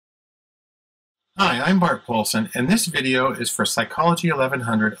Hi, I'm Barton Poulson, and this video is for Psychology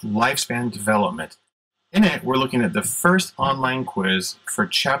 1100 Lifespan Development. In it, we're looking at the first online quiz for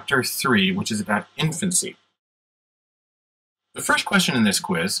Chapter 3, which is about infancy. The first question in this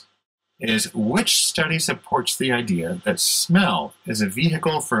quiz is, which study supports the idea that smell is a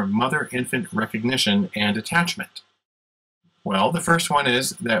vehicle for mother-infant recognition and attachment? Well, the first one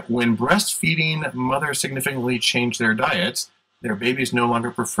is that when breastfeeding mothers significantly change their diets, their babies no longer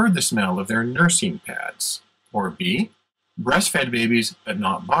prefer the smell of their nursing pads. Or B, breastfed babies, but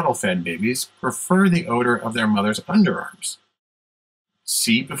not bottle-fed babies, prefer the odor of their mother's underarms.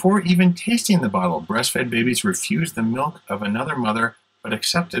 C, before even tasting the bottle, breastfed babies refuse the milk of another mother but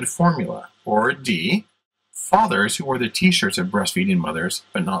accepted formula. Or D, fathers who wore the t-shirts of breastfeeding mothers,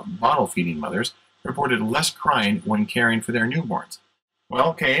 but not bottle-feeding mothers, reported less crying when caring for their newborns. Well,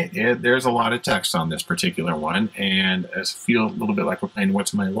 okay, there's a lot of text on this particular one, and I feel a little bit like we're playing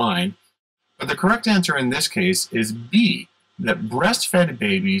What's My Line? But the correct answer in this case is B, that breastfed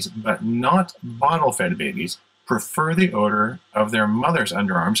babies, but not bottle-fed babies, prefer the odor of their mother's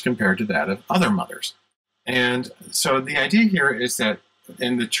underarms compared to that of other mothers. And so the idea here is that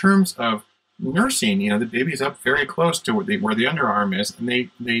in the terms of nursing, the baby's up very close to where the underarm is, and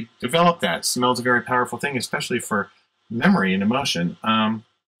they develop that. Smell's a very powerful thing, especially for memory and emotion.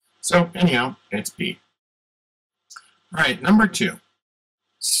 So anyhow, it's B. All right, number 2.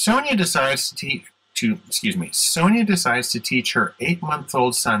 Sonia decides to teach her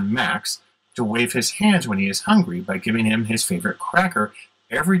 8-month-old son Max to wave his hands when he is hungry by giving him his favorite cracker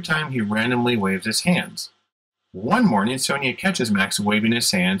every time he randomly waves his hands. One morning, Sonia catches Max waving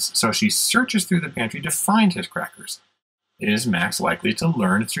his hands, so she searches through the pantry to find his crackers. Is Max likely to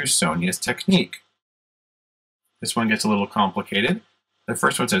learn through Sonia's technique? This one gets a little complicated. The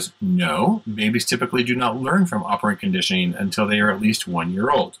first one says, no, babies typically do not learn from operant conditioning until they are at least 1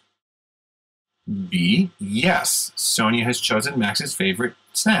 year old. B, yes, Sonia has chosen Max's favorite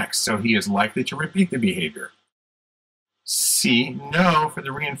snacks, so he is likely to repeat the behavior. C, no, for the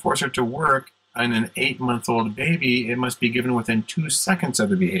reinforcer to work on an 8-month-old baby, it must be given within 2 seconds of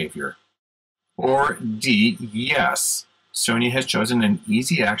the behavior. Or D, yes, Sonia has chosen an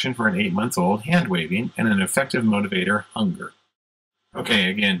easy action for an 8-month-old, hand waving, and an effective motivator, hunger. Okay,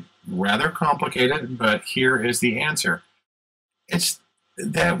 again, rather complicated, but here is the answer. It's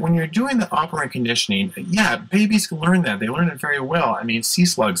that when you're doing the operant conditioning, yeah, babies can learn that. They learn it very well. I mean, sea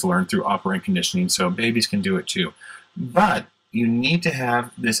slugs learn through operant conditioning, so babies can do it too. But you need to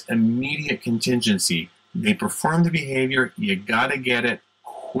have this immediate contingency. They perform the behavior, you gotta get it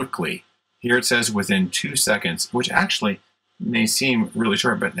quickly. Here it says within 2 seconds, which actually may seem really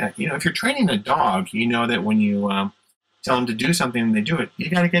short, but if you're training a dog, you know that when you tell them to do something and they do it, you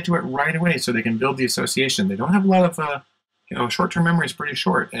got to get to it right away so they can build the association. They don't have a lot of, short-term memory is pretty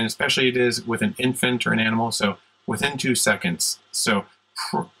short, and especially it is with an infant or an animal, so within 2 seconds. So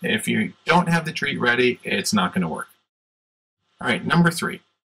if you don't have the treat ready, it's not going to work. All right, number 3.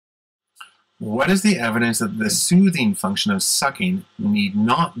 What is the evidence that the soothing function of sucking need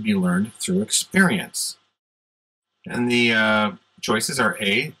not be learned through experience? And the choices are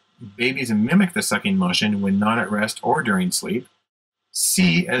A, babies mimic the sucking motion when not at rest or during sleep.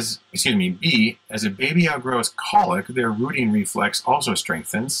 B, as a baby outgrows colic, their rooting reflex also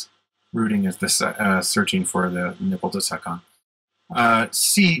strengthens. Rooting is the searching for the nipple to suck on.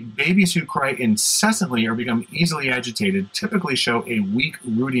 C, babies who cry incessantly or become easily agitated typically show a weak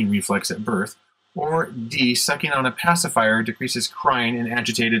rooting reflex at birth. Or D, sucking on a pacifier decreases crying and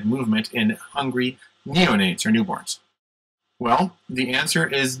agitated movement in hungry neonates or newborns. Well, the answer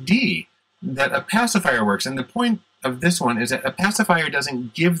is D, that a pacifier works. And the point of this one is that a pacifier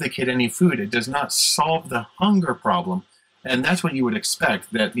doesn't give the kid any food. It does not solve the hunger problem. And that's what you would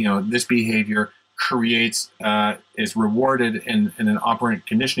expect, that this behavior creates, is rewarded in an operant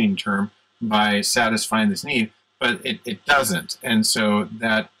conditioning term by satisfying this need, but it doesn't. And so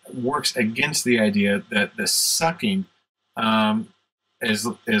that works against the idea that the sucking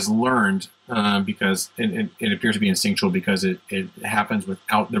is learned because it appears to be instinctual because it happens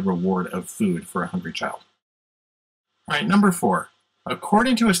without the reward of food for a hungry child. All right, number 4.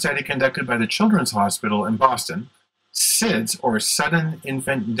 According to a study conducted by the Children's Hospital in Boston, SIDS, or sudden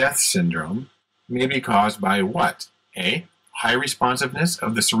infant death syndrome, may be caused by what? A, high responsiveness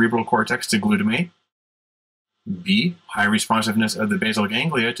of the cerebral cortex to glutamate. B, high responsiveness of the basal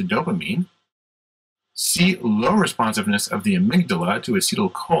ganglia to dopamine. C, low responsiveness of the amygdala to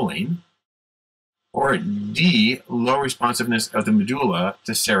acetylcholine. Or D, low responsiveness of the medulla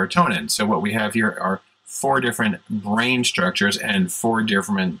to serotonin. So what we have here are 4 different brain structures and 4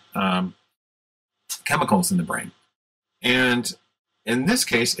 different chemicals in the brain. And In this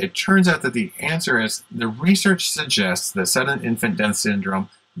case, it turns out that the answer is the research suggests that sudden infant death syndrome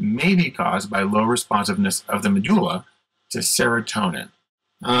may be caused by low responsiveness of the medulla to serotonin.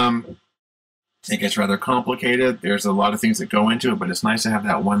 It gets rather complicated. There's a lot of things that go into it, but it's nice to have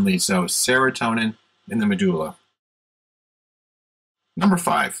that one lead. So serotonin in the medulla. Number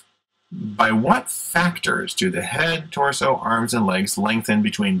 5. By what factors do the head, torso, arms, and legs lengthen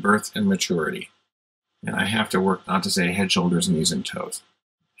between birth and maturity? And I have to work not to say head, shoulders, knees, and toes.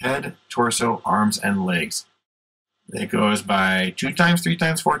 Head, torso, arms, and legs. It goes by 2 times, 3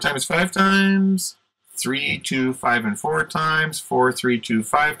 times, 4 times, 5 times, 3, 2, 5, and 4 times, 4, 3, 2,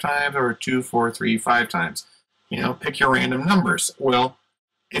 5 times, or 2, 4, 3, 5 times. Pick your random numbers. Well,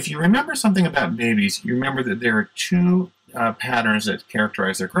 if you remember something about babies, you remember that there are 2 patterns that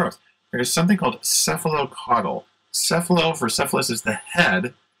characterize their growth. There's something called cephalocaudal. Cephalo for cephalus is the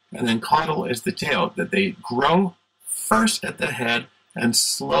head, and then caudal is the tail, that they grow first at the head and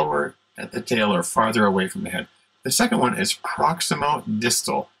slower at the tail or farther away from the head. The second one is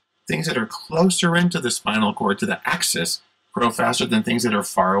proximo-distal. Things that are closer into the spinal cord to the axis grow faster than things that are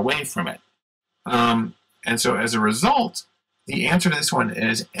far away from it. And so as a result, the answer to this one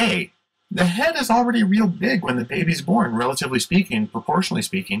is A. The head is already real big when the baby's born, relatively speaking, proportionally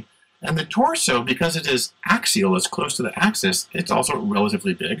speaking. And the torso, because it is axial, it's close to the axis, it's also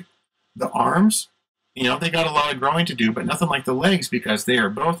relatively big. The arms, they got a lot of growing to do, but nothing like the legs because they are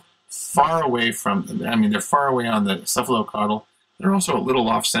both far away from, they're far away on the cephalocaudal. They're also a little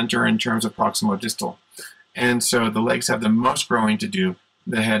off center in terms of proximo-distal. And so the legs have the most growing to do.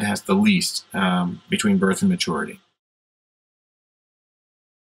 The head has the least between birth and maturity.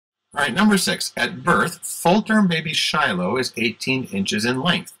 All right, number 6. At birth, full-term baby Shiloh is 18 inches in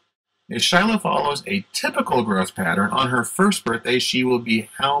length. If Shiloh follows a typical growth pattern, on her first birthday, she will be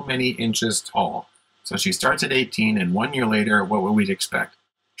how many inches tall? So she starts at 18, and 1 year later, what would we expect?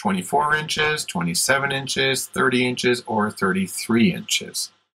 24 inches, 27 inches, 30 inches, or 33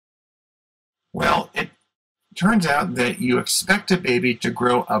 inches? Well, it turns out that you expect a baby to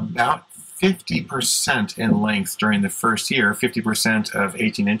grow about 50% in length during the first year. 50% of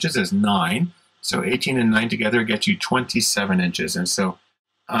 18 inches is 9. So 18 and 9 together gets you 27 inches. And so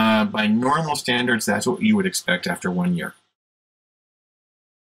by normal standards, that's what you would expect after 1 year.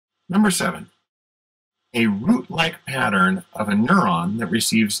 Number 7. A root-like pattern of a neuron that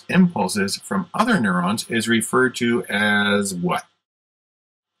receives impulses from other neurons is referred to as what?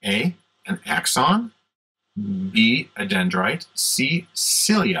 A, an axon, B, a dendrite, C,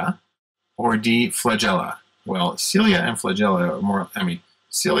 cilia, or D, flagella. Well, cilia and flagella are more,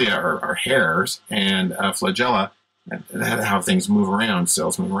 cilia are hairs, and flagella, that's how things move around,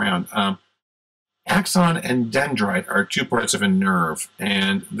 cells move around. Axon and dendrite are 2 parts of a nerve,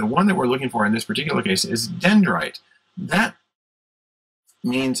 and the one that we're looking for in this particular case is dendrite. That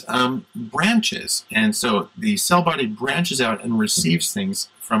means branches, and so the cell body branches out and receives things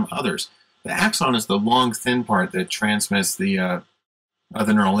from others. The axon is the long, thin part that transmits the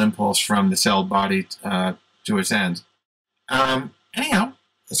neural impulse from the cell body to its end. Anyhow,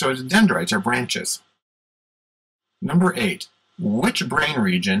 so it's dendrites are branches. Number 8. Which brain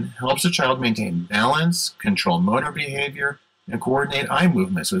region helps a child maintain balance, control motor behavior, and coordinate eye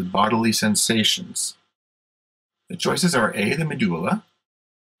movements with bodily sensations? The choices are A, the medulla,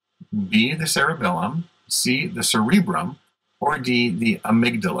 B, the cerebellum, C, the cerebrum, or D, the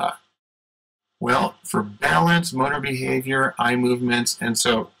amygdala. Well, for balance, motor behavior, eye movements, and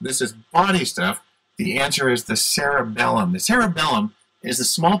so this is body stuff, the answer is the cerebellum. The cerebellum is the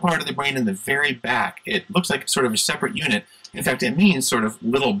small part of the brain in the very back. It looks like sort of a separate unit. In fact, it means sort of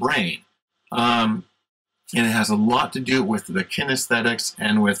little brain. And it has a lot to do with the kinesthetics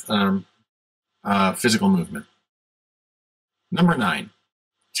and with physical movement. Number 9.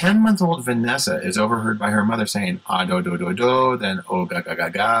 10-month-old Vanessa is overheard by her mother saying, ah, do, do, do, do, then oh, ga, ga, ga,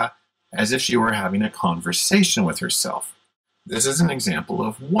 ga, as if she were having a conversation with herself. This is an example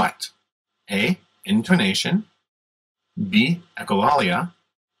of what? A, intonation, B, echolalia,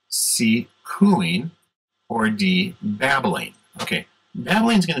 C, cooing, or D, babbling. Okay,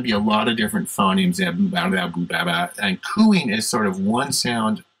 babbling is going to be a lot of different phonemes, and cooing is sort of one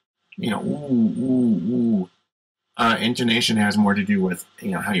sound, ooh, ooh, ooh. Intonation has more to do with,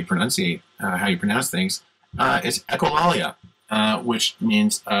 how you pronounce things. It's echolalia, which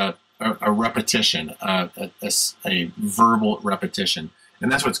means a repetition, a verbal repetition.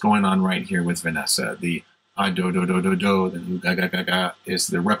 And that's what's going on right here with Vanessa. The do, do, do, do, do, the ga, ga, ga, ga,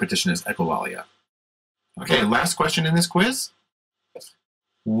 the repetition is echolalia. Okay, last question in this quiz.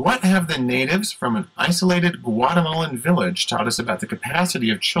 What have the natives from an isolated Guatemalan village taught us about the capacity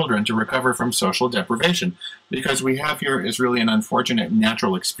of children to recover from social deprivation? Because we have here is really an unfortunate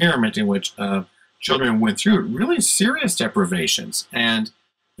natural experiment in which children went through really serious deprivations. And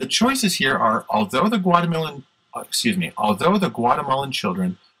the choices here are, although the Guatemalan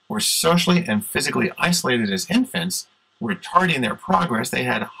children were socially and physically isolated as infants, retarding their progress, they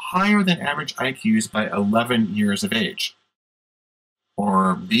had higher than average IQs by 11 years of age.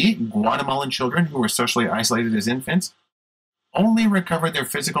 Or B, Guatemalan children who were socially isolated as infants only recovered their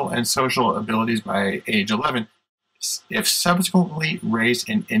physical and social abilities by age 11 if subsequently raised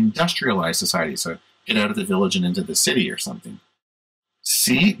in industrialized society, so get out of the village and into the city or something.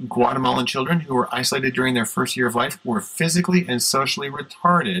 C, Guatemalan children who were isolated during their first year of life were physically and socially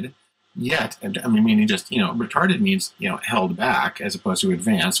retarded, yet, I mean, meaning just, retarded means, held back as opposed to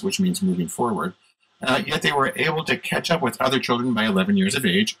advanced, which means moving forward. Yet they were able to catch up with other children by 11 years of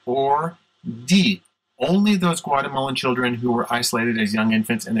age. Or D, only those Guatemalan children who were isolated as young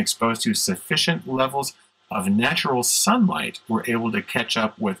infants and exposed to sufficient levels of natural sunlight were able to catch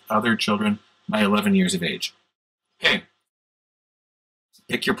up with other children by 11 years of age. Okay,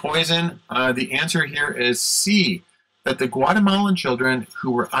 pick your poison. The answer here is C, that the Guatemalan children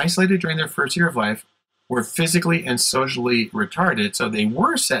who were isolated during their first year of life were physically and socially retarded, so they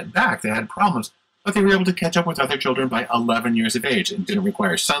were set back, they had problems, but they were able to catch up with other children by 11 years of age. It didn't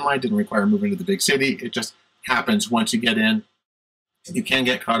require sunlight, didn't require moving to the big city. It just happens once you get in. You can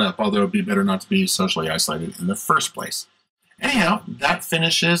get caught up, although it'd be better not to be socially isolated in the first place. Anyhow, that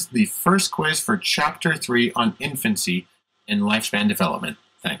finishes the first quiz for Chapter 3 on infancy in lifespan development.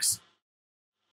 Thanks.